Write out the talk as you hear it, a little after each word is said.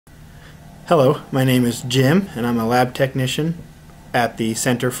Hello, my name is Jim, and I'm a lab technician at the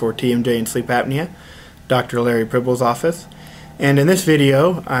Center for TMJ and Sleep Apnea, Dr. Larry Pribble's office. And in this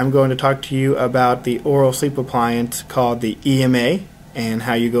video, I'm going to talk to you about the oral sleep appliance called the EMA and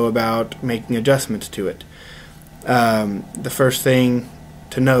how you go about making adjustments to it. The first thing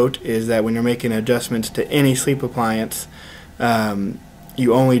to note is that when you're making adjustments to any sleep appliance,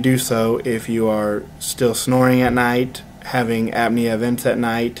 you only do so if you are still snoring at night, having apnea events at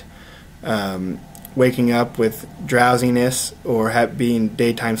night, waking up with drowsiness or being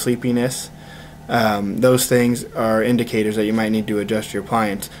daytime sleepiness. Those things are indicators that you might need to adjust your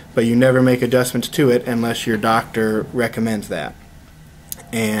appliance, but you never make adjustments to it unless your doctor recommends that.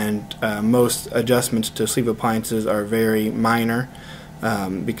 And most adjustments to sleep appliances are very minor,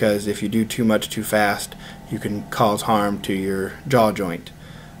 because if you do too much too fast, you can cause harm to your jaw joint.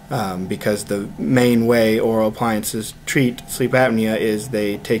 Because the main way oral appliances treat sleep apnea is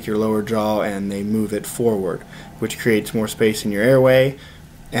they take your lower jaw and they move it forward, which creates more space in your airway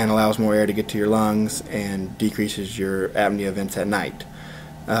and allows more air to get to your lungs and decreases your apnea events at night.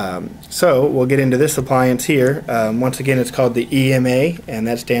 So we'll get into this appliance here. Once again, it's called the EMA, and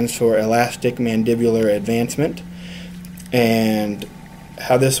that stands for Elastic Mandibular Advancement. And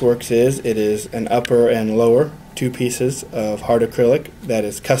how this works is, it is an upper and lower two pieces of hard acrylic that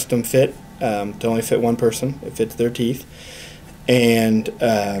is custom fit to only fit one person. It fits their teeth, and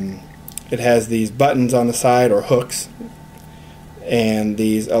it has these buttons on the side, or hooks, and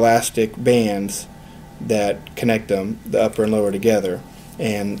these elastic bands that connect them, the upper and lower, together.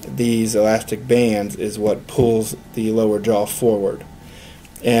 And these elastic bands is what pulls the lower jaw forward.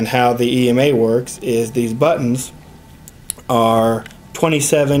 And how the EMA works is these buttons are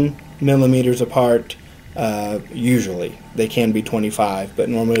 27 millimeters apart. Usually they can be 25, but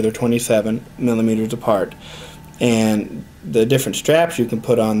normally they're 27 millimeters apart. And the different straps you can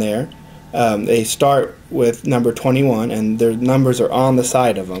put on there, they start with number 21, and their numbers are on the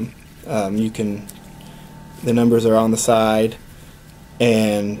side of them. The numbers are on the side,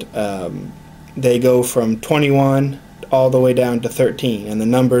 and they go from 21 all the way down to 13, and the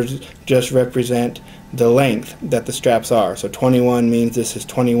numbers just represent the length that the straps are. So 21 means this is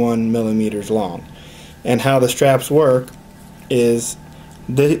 21 millimeters long. And how the straps work is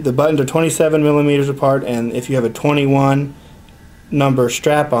the buttons are 27 millimeters apart, and if you have a 21 number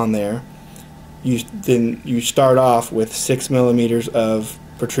strap on there, then you start off with 6 millimeters of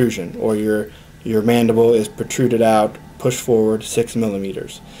protrusion, or your mandible is protruded out, pushed forward 6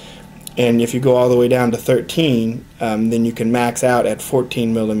 millimeters. And if you go all the way down to 13, then you can max out at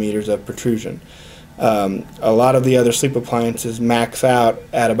 14 millimeters of protrusion. A lot of the other sleep appliances max out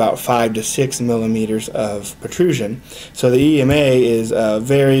at about 5 to 6 millimeters of protrusion. So the EMA is a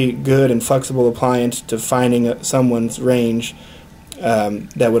very good and flexible appliance to finding someone's range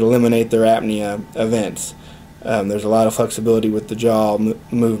that would eliminate their apnea events. There's a lot of flexibility with the jaw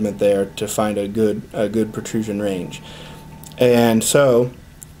movement there to find a good protrusion range. And so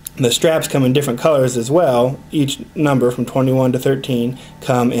the straps come in different colors as well. Each number from 21 to 13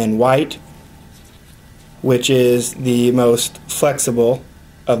 come in white, which is the most flexible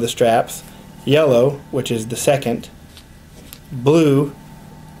of the straps, yellow, which is the second, blue,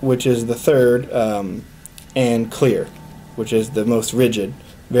 which is the third, and clear, which is the most rigid.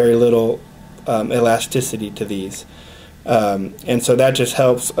 Very little elasticity to these. And so that just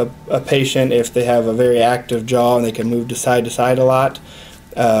helps a patient if they have a very active jaw and they can move to side a lot.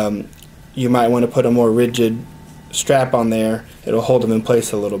 You might want to put a more rigid strap on there. It'll hold them in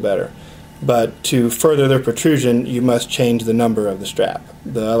place a little better. But to further their protrusion, you must change the number of the strap.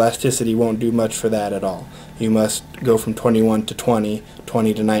 The elasticity won't do much for that at all. You must go from 21 to 20,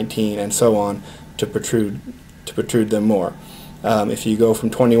 20 to 19, and so on to protrude them more. If you go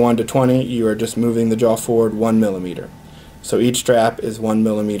from 21 to 20, you are just moving the jaw forward 1 millimeter. So each strap is 1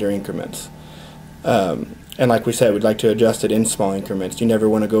 millimeter increments. And like we said, we'd like to adjust it in small increments. You never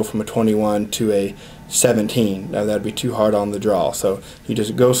want to go from a 21 to a 17. Now that'd be too hard on the jaw. So you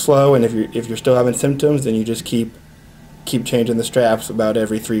just go slow, and if you're still having symptoms, then you just keep changing the straps about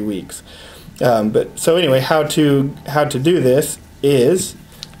every 3 weeks. So anyway, how to do this is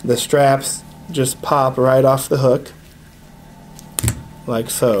the straps just pop right off the hook, like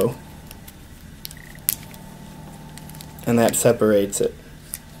so, and that separates it.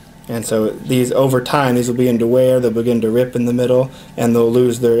 And so these, over time, these will begin to wear, they'll begin to rip in the middle, and they'll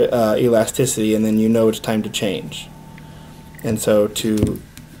lose their elasticity, and then you know it's time to change. And so to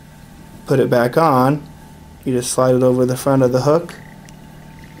put it back on, you just slide it over the front of the hook,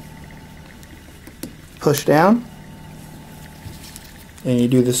 push down, and you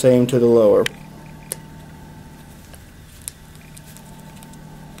do the same to the lower.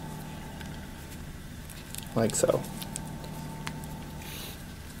 like so.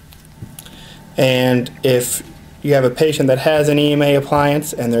 And if you have a patient that has an EMA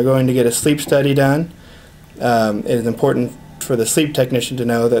appliance and they're going to get a sleep study done, it is important for the sleep technician to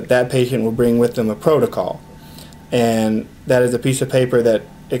know that that patient will bring with them a protocol. And that is a piece of paper that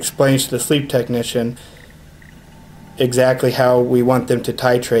explains to the sleep technician exactly how we want them to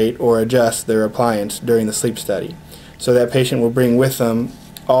titrate or adjust their appliance during the sleep study. So that patient will bring with them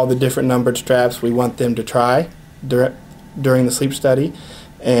all the different numbered straps we want them to try during the sleep study,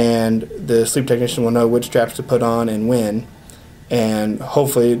 and the sleep technician will know which straps to put on and when, and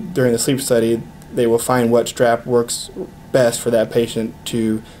hopefully during the sleep study they will find what strap works best for that patient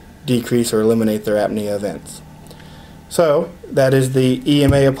to decrease or eliminate their apnea events. So that is the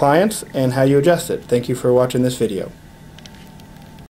EMA appliance and how you adjust it. Thank you for watching this video.